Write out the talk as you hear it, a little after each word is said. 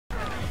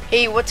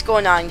Hey, what's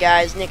going on,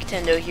 guys?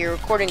 Nintendo here,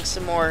 recording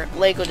some more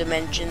LEGO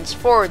Dimensions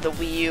for the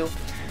Wii U.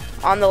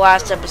 On the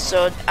last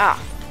episode,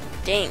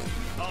 dang,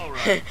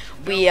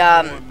 we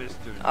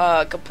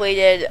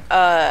completed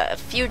a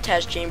few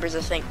test chambers,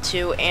 I think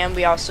 2, and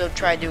we also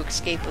tried to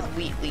escape with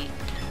Wheatley,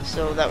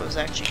 so that was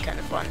actually kind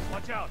of fun.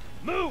 Watch out!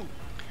 Move!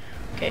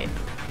 Okay.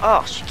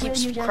 Oh, she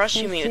keeps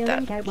crushing me with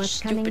that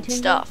stupid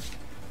stuff.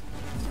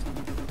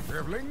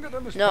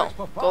 No,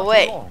 go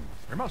away.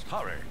 We must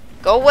hurry.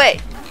 Go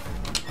away.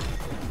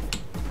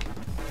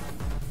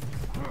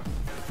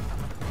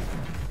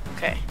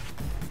 Okay.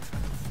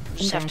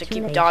 Just have to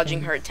keep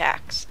dodging her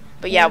attacks.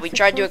 But yeah, we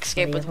tried to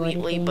escape with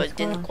Wheatley, but it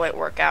didn't quite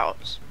work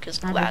out because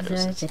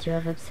GLaDOS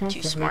is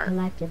too smart.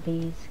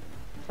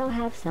 I'll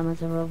have some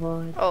as a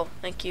reward. Oh,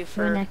 thank you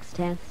for your next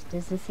test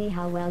is to see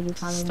how well you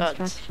follow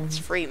instructions. It's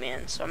free,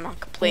 man, so I'm not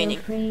complaining.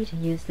 Feel free to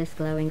use this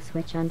glowing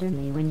switch under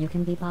me when you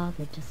can be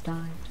bothered to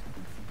start.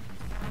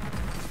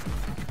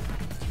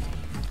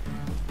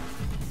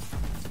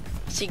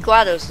 See,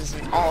 GLaDOS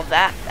isn't all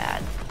that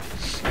bad.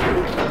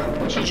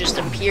 She just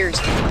appears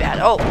to be bad.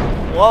 Oh,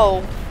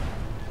 whoa.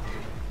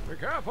 Be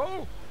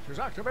careful! She's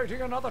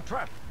activating another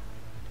trap.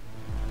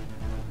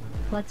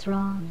 What's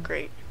wrong?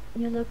 Great.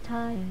 You look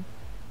tired.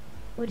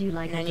 Would you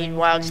like and I need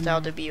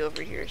Wyldstyle to be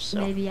over here,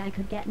 so maybe I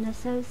could get an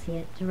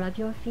associate to rub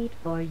your feet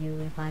for you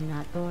if I'm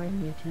not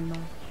boring you too much.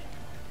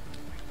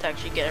 To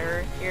actually get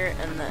her here,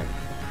 and then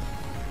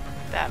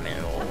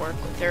Batman will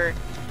work with her.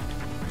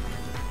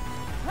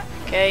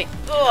 Okay.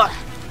 Ugh.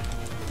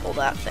 Pull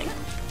that thing.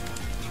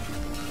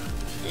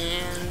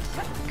 And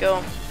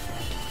go.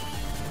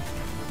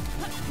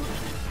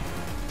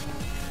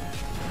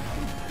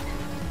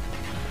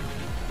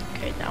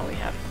 Okay, now we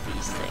have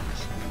these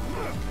things.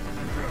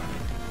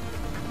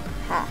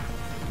 Huh.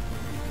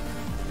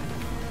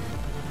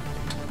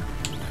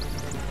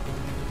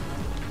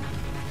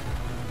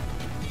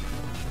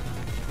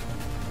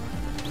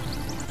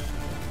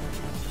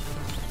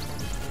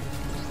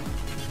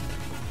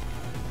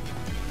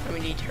 And we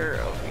need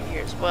her over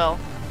here as well.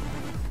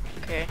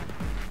 Okay.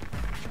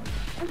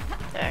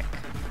 Attack.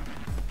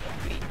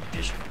 We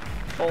just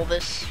pull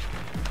this,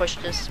 push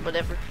this,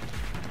 whatever.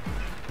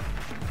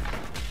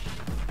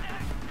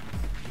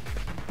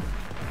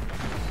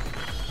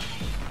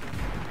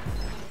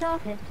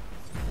 Stop it.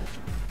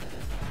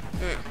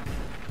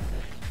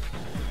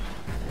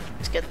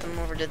 Let's get them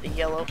over to the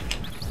yellow.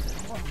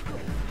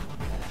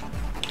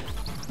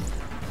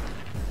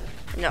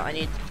 No, I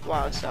need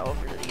Wyldstyle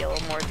over to the yellow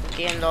more than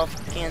Gandalf.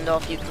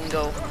 Gandalf, you can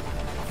go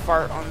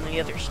fart on the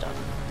other stuff.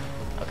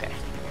 Okay.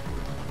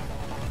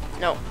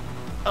 No.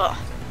 Ugh.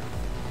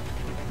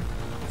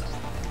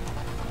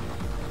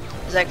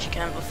 It's actually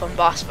kind of a fun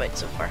boss fight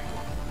so far.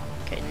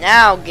 Okay,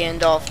 now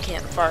Gandalf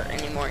can't fart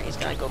anymore. He's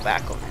gonna go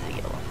back over to the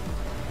yellow.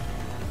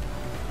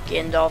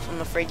 Gandalf, I'm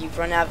afraid you've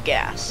run out of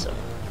gas, so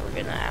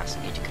we're gonna ask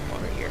you to come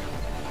over here.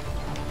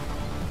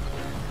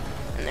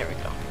 And there we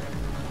go.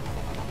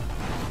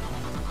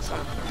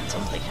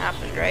 Something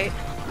happened, right?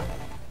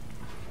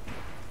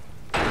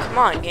 Come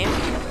on, game.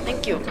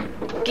 Thank you.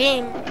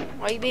 Game,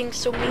 why are you being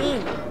so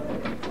mean?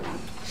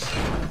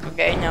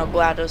 Okay, now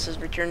GLaDOS has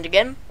returned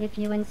again. If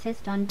you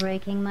insist on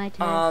breaking my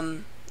test,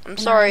 I'm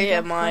sorry,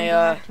 am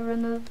I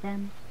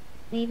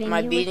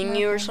beating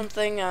you or nothing.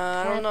 something?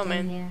 I don't know,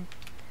 man. Here.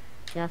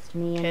 Just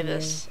me and Okay,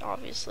 this,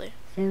 obviously.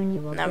 Soon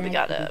you will Now we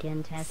gotta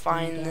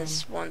find again.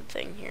 this one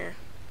thing here.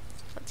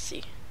 Let's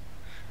see.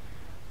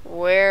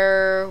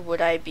 Where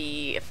would I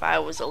be if I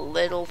was a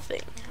little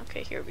thing?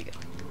 Okay, here we go.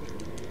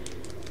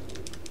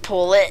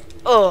 Pull it.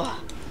 Ugh.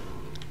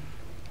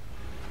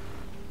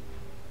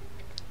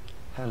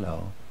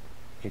 Hello.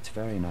 It's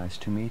very nice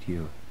to meet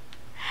you.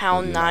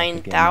 How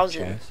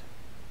 9,000?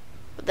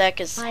 What the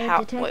heck is I how?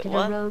 detected Wait,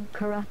 what? a rogue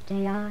corrupt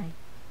AI.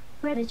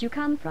 Where did you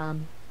come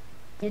from?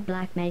 Did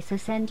Black Mesa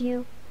send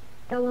you?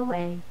 Go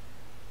away.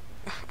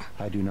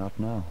 I do not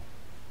know.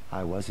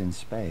 I was in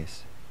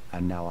space,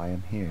 and now I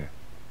am here.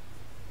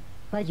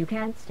 But you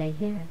can't stay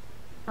here.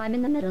 I'm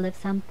in the middle of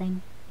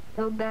something.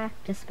 Go back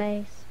to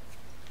space.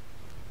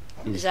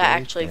 Is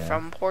that actually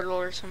from Portal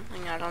or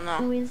something? I don't know.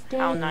 Who is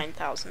How Dave?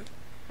 9,000?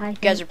 You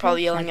guys are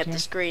probably yelling at the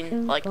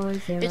screen like,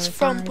 it's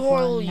from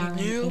Portal, you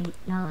noob.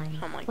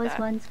 Something like was that.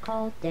 once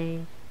called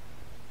Dave.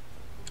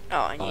 Oh,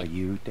 I Are need.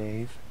 you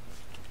Dave?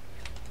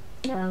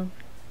 No.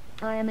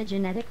 I am a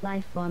genetic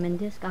life form in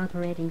disk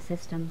operating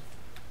system.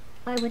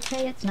 I would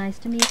say it's nice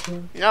to meet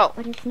you. No.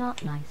 But it's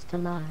not nice to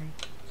lie.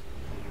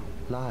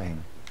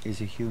 Lying is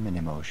a human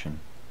emotion.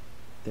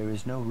 There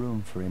is no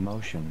room for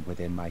emotion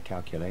within my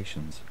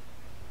calculations.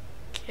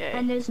 Okay.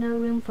 And there's no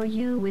room for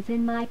you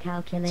within my It's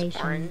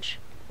calculation. orange.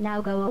 Now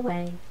go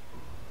away.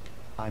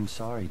 I'm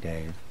sorry,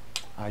 Dave.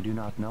 I do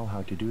not know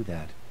how to do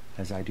that,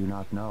 as I do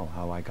not know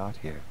how I got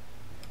here.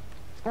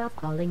 Stop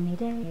calling me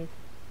Dave.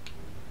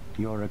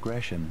 Your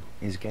aggression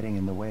is getting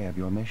in the way of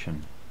your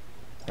mission.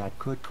 That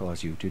could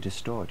cause you to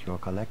distort your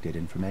collected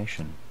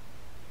information.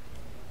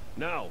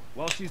 Now,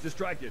 while she's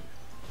distracted.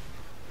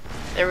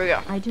 There we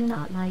go. I do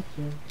not like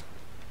you.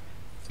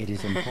 It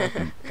is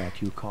important that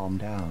you calm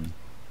down.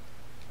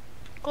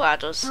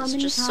 GLaDOS How is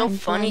many just so times do I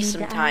funny need to ask you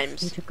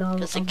sometimes to go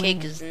because the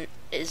cake away?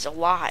 is a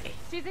lie.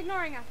 She's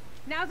ignoring us.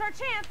 Now's our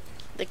chance.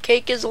 The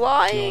cake is Your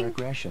lying.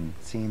 aggression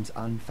seems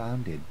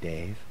unfounded,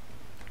 Dave.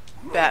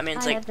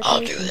 Batman's I like, have the I'll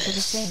do patience of a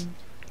this. saint.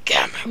 Get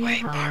out of You, my way,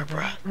 however,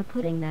 Barbara. are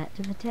putting that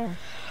to the test.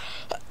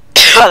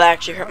 That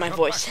actually hurt my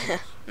voice.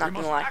 Not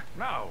gonna lie. Act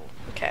now.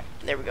 Okay,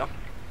 there we go.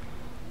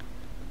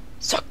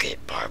 Suck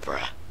it,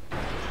 Barbara.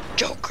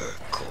 Joker,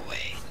 go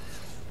away.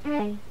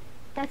 Hey,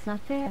 that's not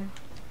fair.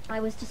 I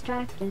was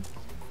distracted.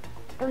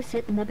 Go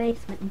sit in the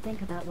basement and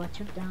think about what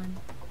you've done.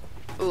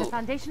 The Ooh,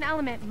 foundation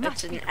element must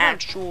that's be an close.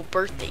 actual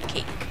birthday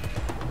cake.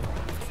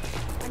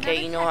 Okay,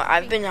 Another you know what? test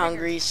I've being been triggered.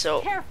 hungry,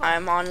 so Careful.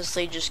 I'm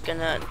honestly just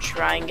gonna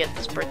try and get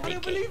this I birthday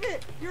don't cake. believe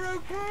it! You're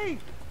okay!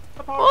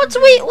 Apart Oh, from it's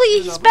being Wheatley!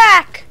 He's lovely.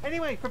 back!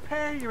 Anyway,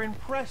 prepare your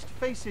impressed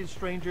faces,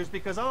 strangers,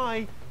 because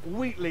I,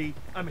 Wheatley,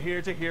 am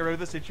here to hero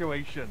the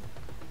situation.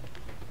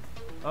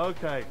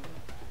 Okay.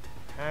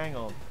 Hang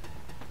on.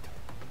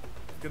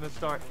 Gonna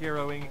start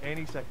heroing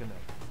any second now.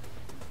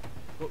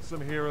 Got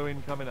some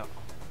heroing coming up.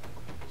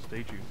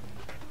 Stay tuned.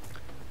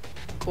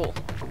 Cool.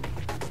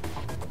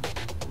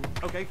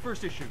 Okay,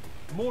 first issue.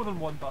 More than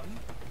one button.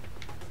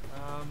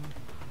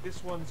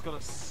 This one's got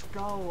a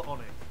skull on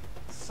it.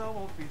 So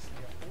obviously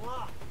a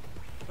bluff.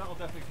 That'll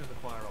definitely turn the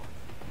fire off.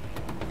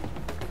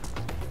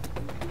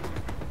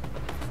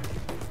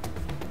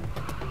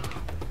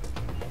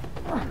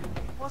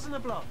 Wasn't a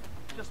bluff.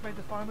 Just made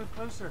the fire move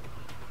closer.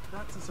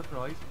 That's a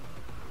surprise.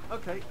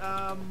 Okay,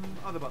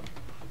 other button.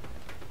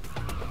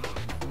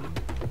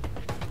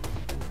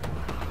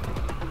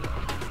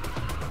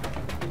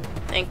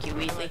 Thank you, I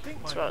Wheatley. think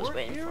That's my what I was work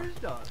waiting here for. is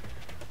done.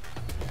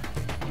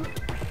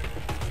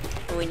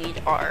 We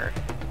need our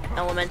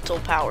elemental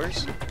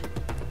powers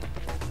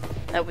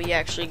that we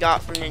actually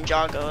got from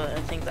Ninjago. I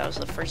think that was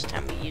the first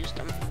time we used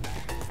them.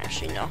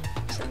 Actually, no.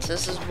 Since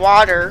this is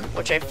water,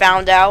 which I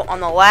found out on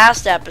the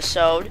last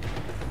episode,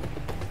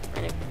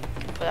 we're gonna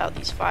put out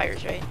these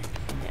fires, right?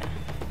 Yeah.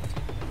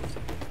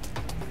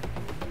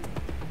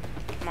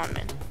 Come on,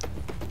 man.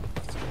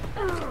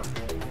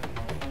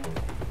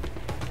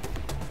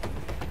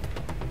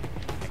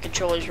 My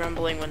controller's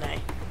rumbling when I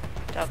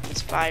put out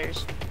these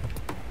fires.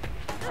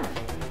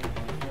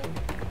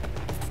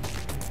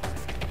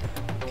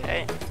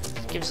 Okay,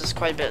 gives us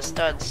quite a bit of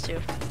studs too.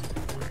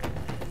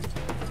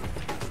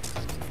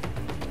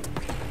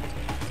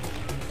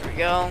 There we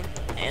go,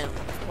 and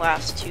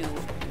last two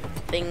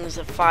things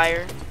of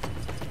fire.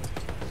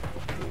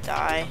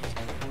 Die.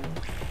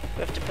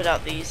 We have to put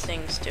out these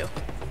things too.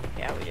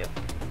 Yeah, we do.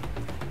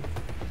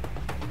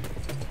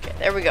 Okay,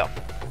 there we go.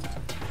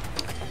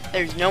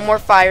 There's no more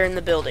fire in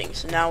the building,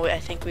 so now I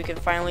think we can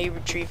finally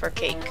retrieve our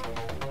cake.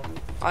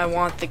 I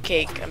want the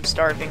cake. I'm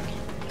starving.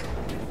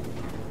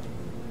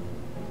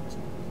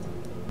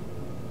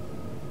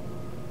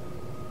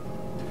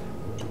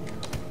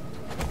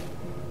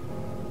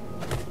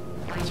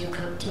 Are you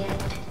cooked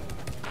yet?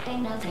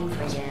 Ain't nothing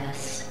for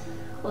yes.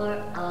 Or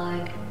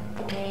arg.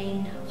 The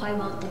pain. Why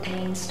won't the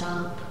pain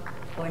stop?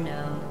 Or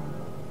no?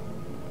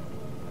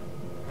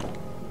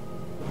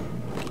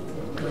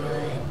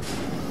 Good.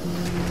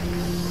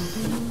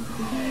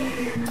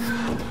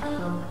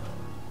 Oh,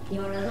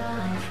 you're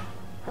alive.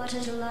 What a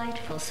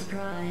delightful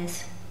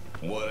surprise.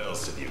 What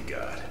else have you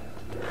got?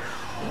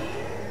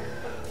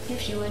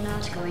 If you are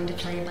not going to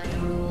play by the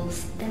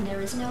rules, then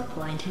there is no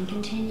point in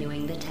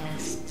continuing the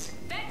tests.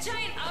 That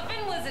giant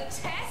oven was a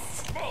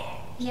test?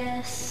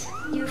 Yes,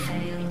 you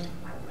failed.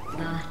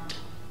 But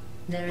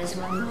there is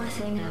one more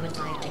thing I would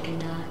like to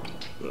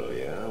conduct. Oh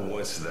yeah?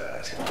 What's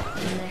that?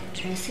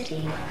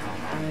 Electricity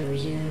through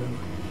you.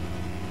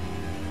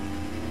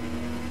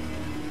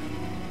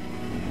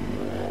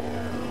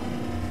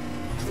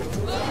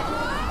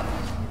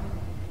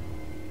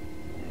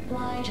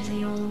 Why do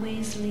they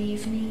always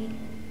leave me?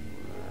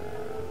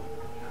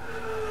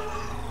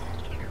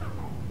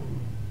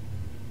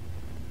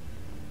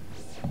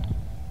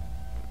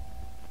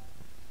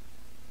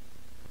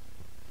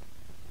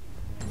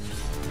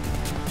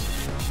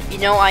 You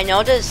know, I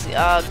noticed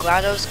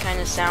GLaDOS kind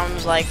of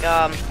sounds like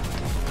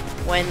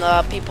when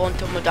people in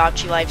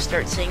Tomodachi Life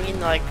start singing,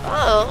 like,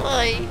 oh,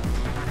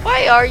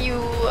 why are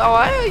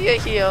you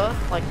here?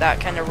 Like that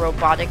kind of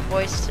robotic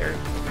voice, or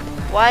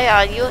why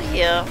are you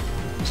here?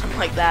 Something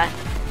like that.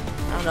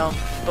 I don't know.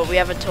 But we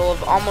have a total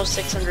of almost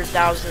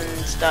 600,000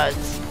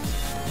 studs.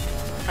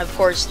 Of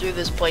course, through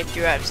this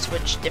playthrough, I've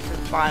switched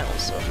different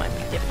files, so it might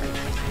be different.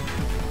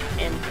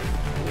 And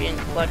we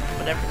didn't collect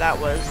whatever that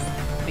was.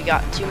 We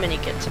got too many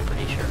kits, I'm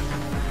pretty sure.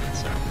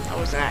 So, that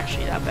wasn't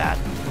actually that bad.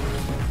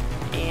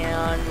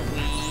 And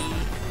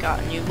we got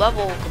a new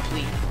level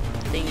complete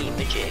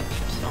thingy-majig,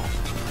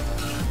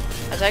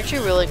 so. That's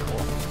actually really cool,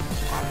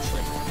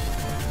 honestly.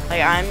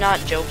 Like, I'm not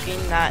joking,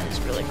 that is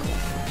really cool.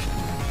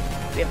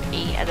 We have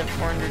 8 out of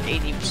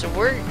 480, so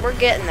we're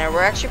getting there.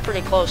 We're actually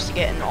pretty close to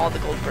getting all the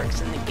gold bricks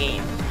in the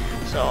game.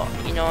 So,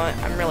 you know what,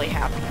 I'm really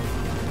happy.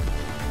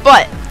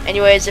 But,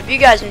 anyways, if you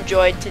guys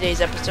enjoyed today's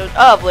episode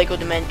of LEGO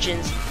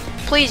Dimensions,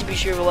 please be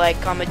sure to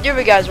like, comment, do what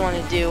you guys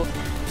want to do,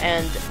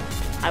 and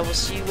I will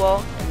see you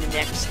all in the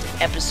next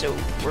episode,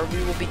 where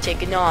we will be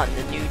taking on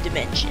the new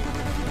dimension.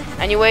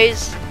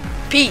 Anyways,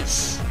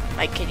 peace,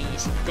 my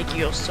kitties. Thank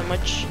you all so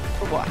much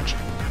for watching.